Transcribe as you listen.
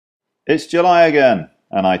It's July again,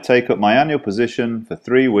 and I take up my annual position for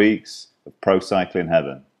 3 weeks of pro cycling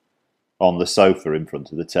heaven, on the sofa in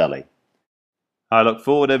front of the telly. I look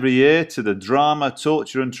forward every year to the drama,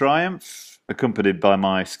 torture and triumph, accompanied by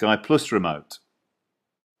my Sky Plus remote.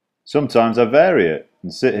 Sometimes I vary it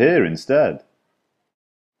and sit here instead.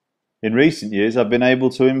 In recent years I've been able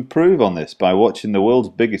to improve on this by watching the world's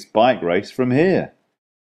biggest bike race from here.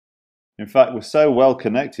 In fact, we're so well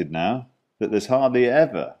connected now that there's hardly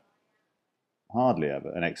ever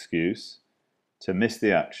an excuse to miss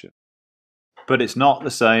the action. But it's not the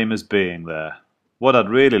same as being there. What I'd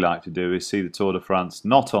really like to do is see the Tour de France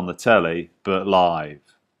not on the telly, but live.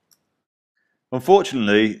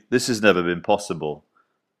 Unfortunately, this has never been possible.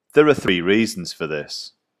 There are 3 reasons for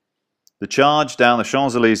this. The charge down the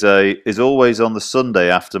Champs-Élysées is always on the Sunday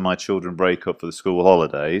after my children break up for the school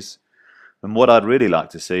holidays, and what I'd really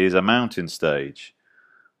like to see is a mountain stage.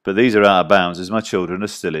 But these are out of bounds as my children are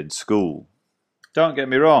still in school. Don't get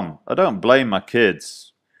me wrong, I don't blame my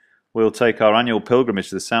kids. We'll take our annual pilgrimage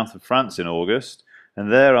to the south of France in August,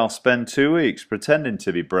 and there I'll spend 2 weeks pretending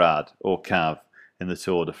to be Brad or Cav in the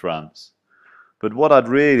Tour de France. But what I'd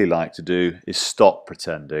really like to do is stop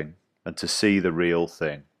pretending and to see the real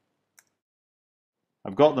thing.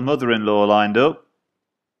 I've got the mother-in-law lined up.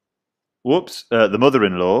 The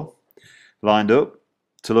mother-in-law lined up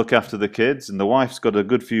to look after the kids, and the wife's got a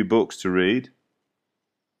good few books to read.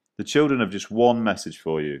 The children have just one message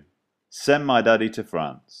for you. Send my daddy to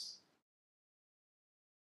France.